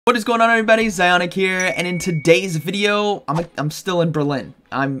What is going on, everybody? ZyoniK here, and in today's video, I'm still in Berlin.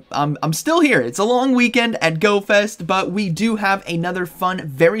 I'm still here. It's a long weekend at GoFest, but we do have another fun,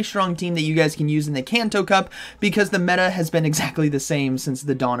 very strong team that you guys can use in the Kanto Cup because the meta has been exactly the same since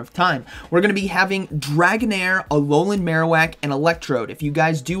the dawn of time. We're going to be having Dragonair, Alolan Marowak, and Electrode. If you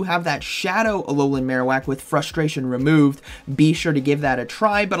guys do have that Shadow Alolan Marowak with Frustration removed, be sure to give that a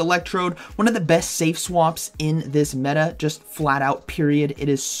try. But Electrode, one of the best safe swaps in this meta, just flat out, period. It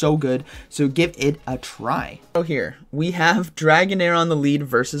is so good, so give it a try. So here, we have Dragonair on the lead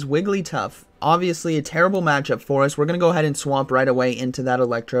versus Wigglytuff. Obviously a terrible matchup for us. We're going to go ahead and swap right away into that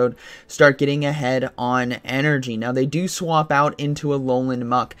Electrode, start getting ahead on energy. Now they do swap out into Alolan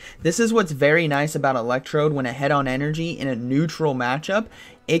Muck. This is what's very nice about Electrode. When ahead on energy in a neutral matchup,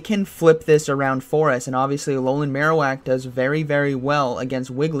 it can flip this around for us, and obviously Alolan Marowak does very, very well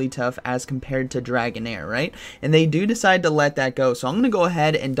against Wigglytuff as compared to Dragonair, right? And they do decide to let that go, so I'm going to go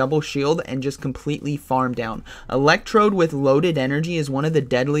ahead and double shield and just completely farm down. Electrode with loaded energy is one of the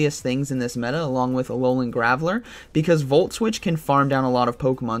deadliest things in this meta, along with Alolan Graveler, because Volt Switch can farm down a lot of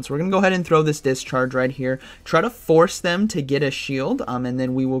Pokemon. So we're going to go ahead and throw this Discharge right here, try to force them to get a shield, and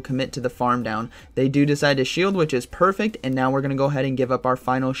then we will commit to the farm down. They do decide to shield, which is perfect, and now we're going to go ahead and give up our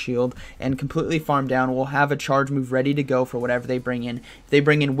final shield and completely farm down. We'll have a charge move ready to go for whatever they bring in. If they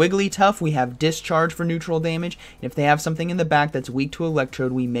bring in Wigglytuff, we have Discharge for neutral damage, and if they have something in the back that's weak to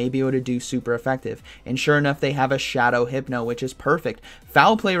Electrode, we may be able to do super effective. And sure enough, they have a Shadow Hypno, which is perfect.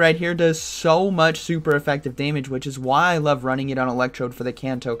 Foul Play right here does so much super effective damage, which is why I love running it on Electrode for the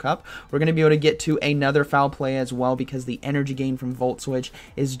Kanto Cup. We're going to be able to get to another Foul Play as well because the energy gain from Volt Switch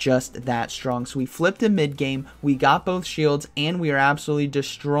is just that strong. So we flipped a mid game, we got both shields, and we are absolutely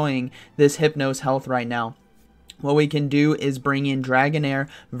destroying this Hypno's health right now. What we can do is bring in Dragonair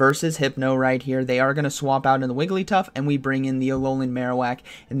versus Hypno right here. They are going to swap out in the Wigglytuff, and we bring in the Alolan Marowak,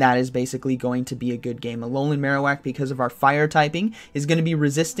 and that is basically going to be a good game. Alolan Marowak, because of our fire typing, is going to be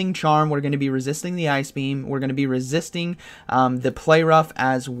resisting Charm. We're going to be resisting the Ice Beam. We're going to be resisting the Play Rough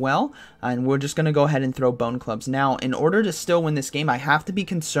as well, and we're just going to go ahead and throw Bone Clubs. Now, in order to still win this game, I have to be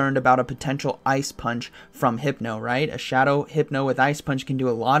concerned about a potential Ice Punch from Hypno, right? A Shadow Hypno with Ice Punch can do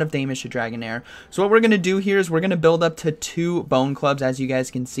a lot of damage to Dragonair. So what we're going to do here is we're going to build up to 2 Bone Clubs, as you guys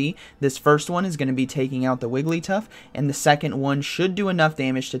can see. This first one is going to be taking out the Wigglytuff, and the second one should do enough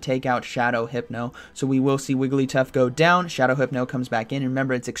damage to take out Shadow Hypno. So we will see Wigglytuff go down, Shadow Hypno comes back in, and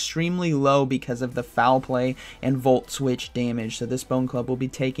remember, it's extremely low because of the Foul Play and Volt Switch damage. So this Bone Club will be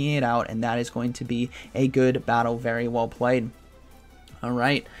taking it out, and that is going to be a good battle. Very well played.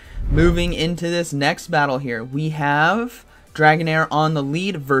 Alright, moving into this next battle here, we have Dragonair on the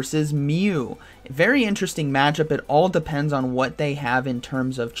lead versus Mew. Very interesting matchup. It all depends on what they have in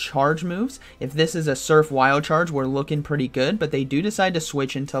terms of charge moves. If this is a Surf Wild Charge, we're looking pretty good, but they do decide to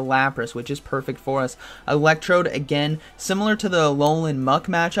switch into Lapras, which is perfect for us. Electrode, again, similar to the Alolan Muck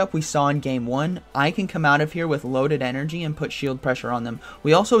matchup we saw in Game 1, I can come out of here with loaded energy and put shield pressure on them.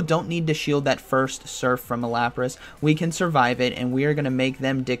 We also don't need to shield that first Surf from a Lapras. We can survive it, and we are going to make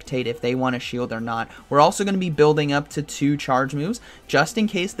them dictate if they want to shield or not. We're also going to be building up to 2 charge moves, just in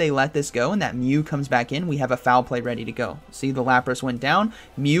case they let this go and that Mew comes back in. We have a Foul Play ready to go. See, the Lapras went down.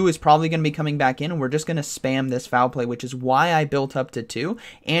 Mew is probably going to be coming back in, and we're just going to spam this Foul Play, which is why I built up to 2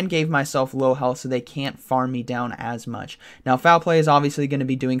 and gave myself low health so they can't farm me down as much. Now, Foul Play is obviously going to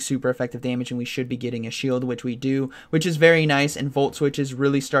be doing super effective damage, and we should be getting a shield, which we do, which is very nice, and Volt Switches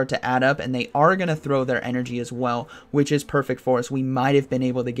really start to add up, and they are going to throw their energy as well, which is perfect for us. We might have been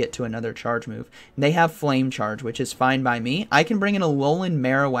able to get to another charge move. And they have Flame Charge, which is fine by me. I can bring in a Alolan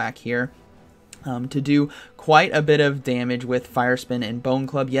Marowak here to do quite a bit of damage with Fire Spin and Bone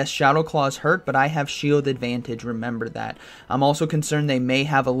Club. Yes, Shadow Claws hurt, but I have shield advantage, remember that. I'm also concerned they may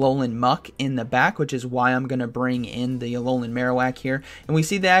have Alolan Muck in the back, which is why I'm going to bring in the Alolan Marowak here. And we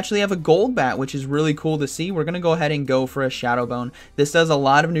see they actually have a Golbat, which is really cool to see. We're going to go ahead and go for a Shadow Bone. This does a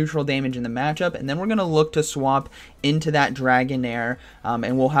lot of neutral damage in the matchup, and then we're going to look to swap into that Dragonair,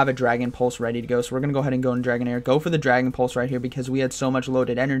 and we'll have a Dragon Pulse ready to go. So we're going to go ahead and go in Dragonair, go for the Dragon Pulse right here because we had so much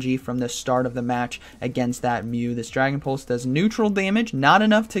loaded energy from the start of the match against that Mew. This Dragon Pulse does neutral damage, not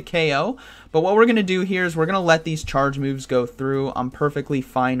enough to KO, but what we're going to do here is we're going to let these charge moves go through. I'm perfectly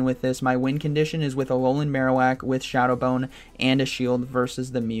fine with this. My win condition is with Alolan Marowak with Shadow Bone and a shield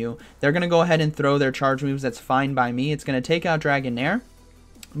versus the Mew. They're going to go ahead and throw their charge moves. That's fine by me. It's going to take out Dragonair.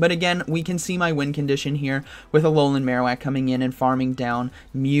 But again, we can see my win condition here with Alolan Marowak coming in and farming down.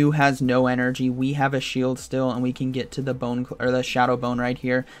 Mew has no energy. We have a shield still, and we can get to the bone or the Shadow Bone right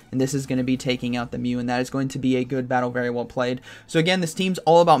here. And this is going to be taking out the Mew, and that is going to be a good battle, very well played. So again, this team's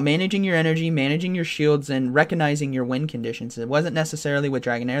all about managing your energy, managing your shields, and recognizing your win conditions. It wasn't necessarily with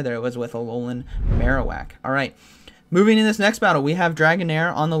Dragonair there; it was with Alolan Marowak. All right. Moving in this next battle, we have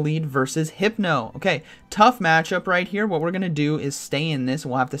Dragonair on the lead versus Hypno. Okay, tough matchup right here. What we're going to do is stay in this.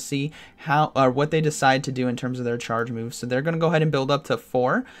 We'll have to see how or what they decide to do in terms of their charge moves. So they're going to go ahead and build up to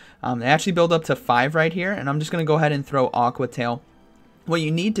 4. They actually build up to 5 right here, and I'm just going to go ahead and throw Aqua Tail. What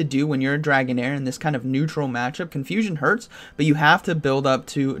you need to do when you're a Dragonair in this kind of neutral matchup, confusion hurts, but you have to build up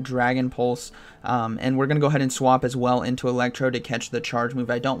to Dragon Pulse, and we're going to go ahead and swap as well into Electro to catch the charge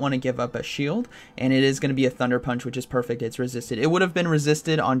move. I don't want to give up a shield, and it is going to be a Thunder Punch, which is perfect. It's resisted. It would have been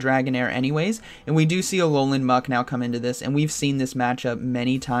resisted on Dragonair anyways, and we do see Alolan Muck now come into this, and we've seen this matchup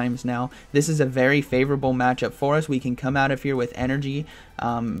many times now. This is a very favorable matchup for us. We can come out of here with energy,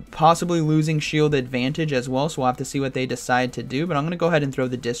 possibly losing shield advantage as well, so we'll have to see what they decide to do, but I'm going to go ahead and throw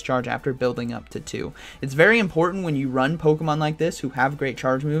the Discharge after building up to 2. It's very important when you run Pokemon like this who have great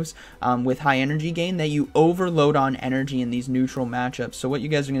charge moves with high energy gain that you overload on energy in these neutral matchups. So what you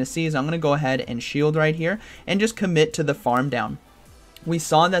guys are going to see is I'm going to go ahead and shield right here and just commit to the farm down. We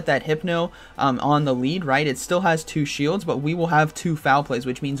saw that Hypno on the lead, right? It still has 2 shields, but we will have 2 foul plays,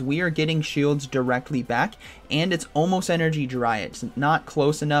 which means we are getting shields directly back, and it's almost energy dry. It's not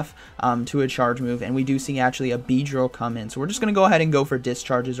close enough to a charge move, and we do see actually a Beedrill come in. So we're just going to go ahead and go for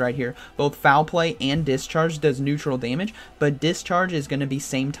discharges right here. Both foul play and discharge does neutral damage, but discharge is going to be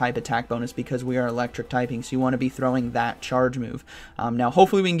same type attack bonus because we are electric typing, so you want to be throwing that charge move. Now,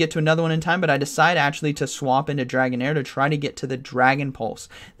 hopefully we can get to another one in time, but I decide actually to swap into Dragonair to try to get to the Dragon Pulse.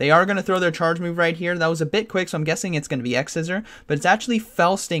 They are going to throw their charge move right here. That was a bit quick, so I'm guessing it's going to be X-Scissor, but it's actually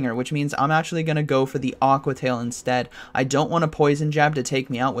Fell Stinger, which means I'm actually going to go for the Aqua Tail instead. I don't want a Poison Jab to take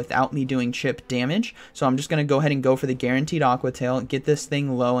me out without me doing chip damage, so I'm just going to go ahead and go for the guaranteed Aqua Tail, get this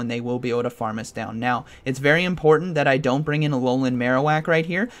thing low, and they will be able to farm us down. Now, it's very important that I don't bring in a Alolan Marowak right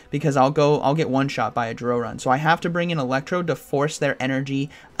here, because I'll get one shot by a Drill Run. So I have to bring in Electrode to force their energy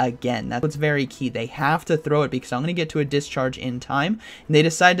again. That's what's very key. They have to throw it because I'm going to get to a discharge in time, and they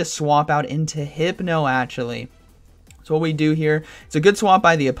decide to swap out into Hypno actually. So what we do here, it's a good swap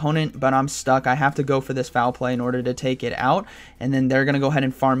by the opponent, but I'm stuck. I have to go for this foul play in order to take it out, and then they're going to go ahead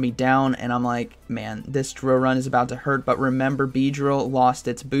and farm me down, and I'm like, man, this Drill Run is about to hurt, but remember, Beedrill lost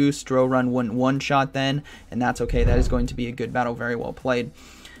its boost. Drill Run wouldn't one-shot then, and that's okay. That is going to be a good battle, very well played.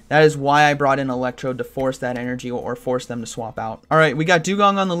 That is why I brought in Electrode to force that energy or force them to swap out. All right, we got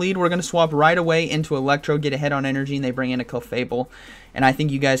Dugong on the lead. We're going to swap right away into Electrode, get ahead on energy, and they bring in a Clefable. And I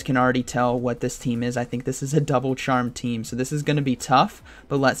think you guys can already tell what this team is. I think this is a double charm team. So this is going to be tough,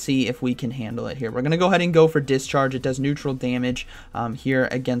 but let's see if we can handle it here. We're going to go ahead and go for Discharge. It does neutral damage here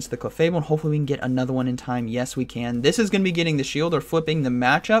against the Clefable, and hopefully we can get another one in time. Yes, we can. This is going to be getting the shield or flipping the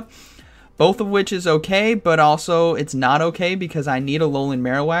matchup. Both of which is okay, but also it's not okay because I need a Alolan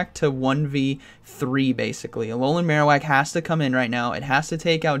Marowak to 1v3 basically. A Alolan Marowak has to come in right now. It has to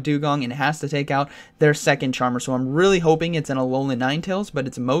take out Dugong and it has to take out their second Charmer. So I'm really hoping it's an Alolan Ninetales, but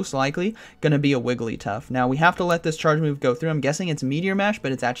it's most likely going to be a Wigglytuff. Now we have to let this charge move go through. I'm guessing it's Meteor Mash,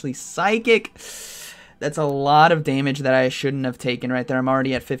 but it's actually Psychic. That's a lot of damage that I shouldn't have taken right there. I'm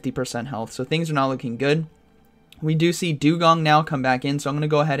already at 50% health, so things are not looking good. We do see Dugong now come back in, so I'm going to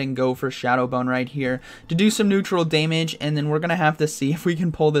go ahead and go for Shadow Bone right here to do some neutral damage, and then we're going to have to see if we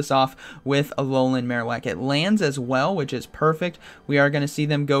can pull this off with Alolan Marowak. It lands as well, which is perfect. We are going to see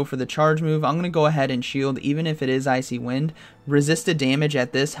them go for the charge move. I'm going to go ahead and shield, even if it is Icy Wind. Resisted damage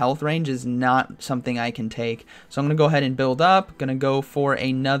at this health range is not something I can take. So I'm going to go ahead and build up. Going to go for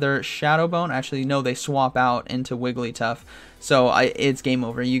another Shadow Bone. Actually, no, they swap out into Wigglytuff. So it's game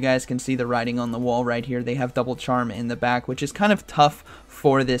over. You guys can see the writing on the wall right here. They have double charm in the back, which is kind of tough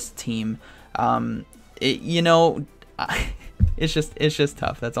for this team. You know, it's just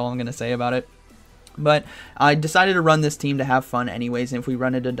tough. That's all I'm going to say about it. But I decided to run this team to have fun anyways, and if we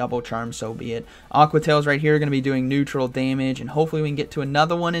run it a double charm, so be it. Aqua Tails right here are going to be doing neutral damage, and hopefully we can get to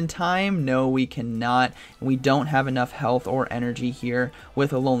another one in time. No, we cannot, and we don't have enough health or energy here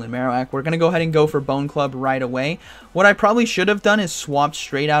with Alolan Marowak. We're going to go ahead and go for Bone Club right away. What I probably should have done is swapped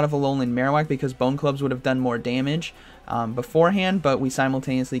straight out of Alolan Marowak because Bone Clubs would have done more damage beforehand, but we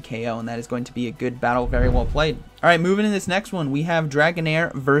simultaneously KO, and that is going to be a good battle. Very well played. All right, moving to this next one, we have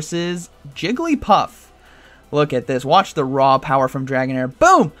Dragonair versus Jigglypuff. Look at this. Watch the raw power from Dragonair.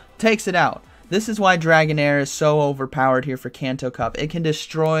 Boom! Takes it out. This is why Dragonair is so overpowered here for Kanto Cup. It can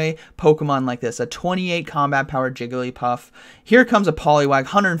destroy Pokemon like this. A 28 combat power Jigglypuff. Here comes a Poliwag,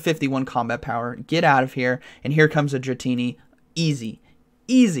 151 combat power. Get out of here. And here comes a Dratini. Easy.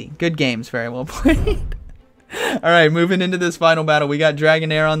 Easy. Good games. Very well played. Alright, moving into this final battle. We got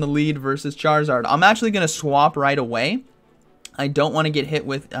Dragonair on the lead versus Charizard. I'm actually going to swap right away. I don't want to get hit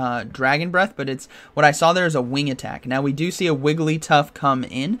with Dragon Breath, but it's what I saw there is a wing attack. Now, we do see a Wigglytuff come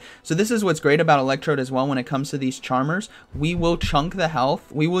in. So this is what's great about Electrode as well when it comes to these Charmers. We will chunk the health.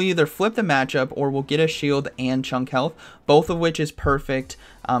 We will either flip the matchup or we'll get a shield and chunk health, both of which is perfect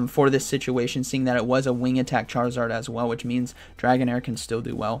for this situation, seeing that it was a wing attack Charizard as well, which means Dragonair can still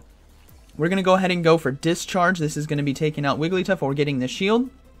do well. We're going to go ahead and go for Discharge. This is going to be taking out Wigglytuff or getting the shield.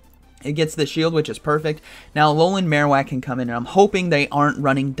 It gets the shield, which is perfect. Now, Alolan Marowak can come in, and I'm hoping they aren't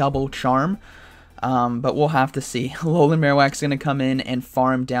running double charm, but we'll have to see. Alolan Marowak's going to come in and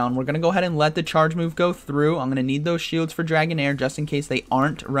farm down. We're going to go ahead and let the charge move go through. I'm going to need those shields for Dragonair just in case they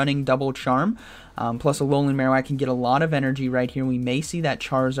aren't running double charm. Plus, Alolan Marowak can get a lot of energy right here. We may see that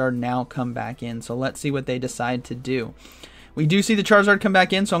Charizard now come back in, so let's see what they decide to do. We do see the Charizard come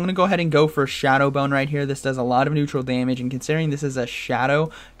back in, so I'm going to go ahead and go for Shadow Bone right here. This does a lot of neutral damage, and considering this is a Shadow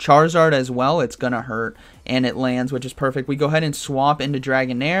Charizard as well, it's going to hurt, and it lands, which is perfect. We go ahead and swap into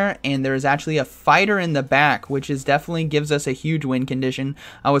Dragonair, and there's actually a Fighter in the back, which is definitely gives us a huge win condition.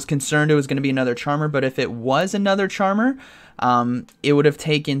 I was concerned it was going to be another Charmer, but if it was another Charmer, it would have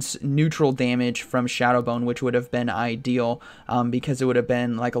taken neutral damage from Shadow Bone, which would have been ideal, because it would have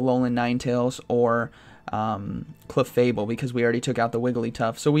been like a Alolan Ninetales or Clefable, because we already took out the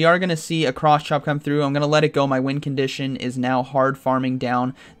Wigglytuff. So we are going to see a cross chop come through. I'm going to let it go. My win condition is now hard farming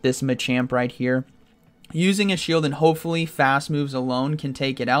down this Machamp right here. Using a shield and hopefully fast moves alone can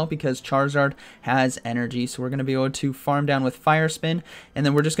take it out because Charizard has energy. So we're going to be able to farm down with Fire Spin. And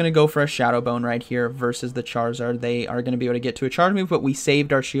then we're just going to go for a Shadow Bone right here versus the Charizard. They are going to be able to get to a charge move, but we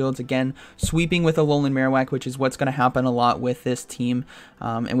saved our shields. Again, sweeping with a Alolan Marowak, which is what's going to happen a lot with this team.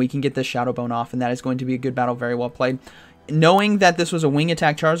 And we can get the Shadow Bone off, and that is going to be a good battle. Very well played. Knowing that this was a wing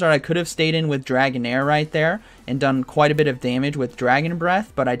attack Charizard, I could have stayed in with Dragonair right there and done quite a bit of damage with Dragon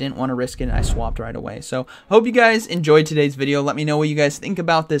Breath, but I didn't want to risk it and I swapped right away. So, hope you guys enjoyed today's video. Let me know what you guys think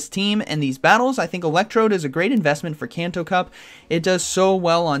about this team and these battles. I think Electrode is a great investment for Kanto Cup. It does so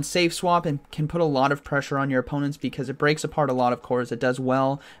well on safe swap and can put a lot of pressure on your opponents because it breaks apart a lot of cores. It does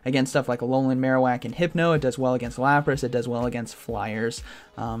well against stuff like Alolan Marowak and Hypno. It does well against Lapras. It does well against Flyers.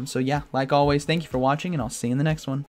 So yeah, like always, thank you for watching and I'll see you in the next one.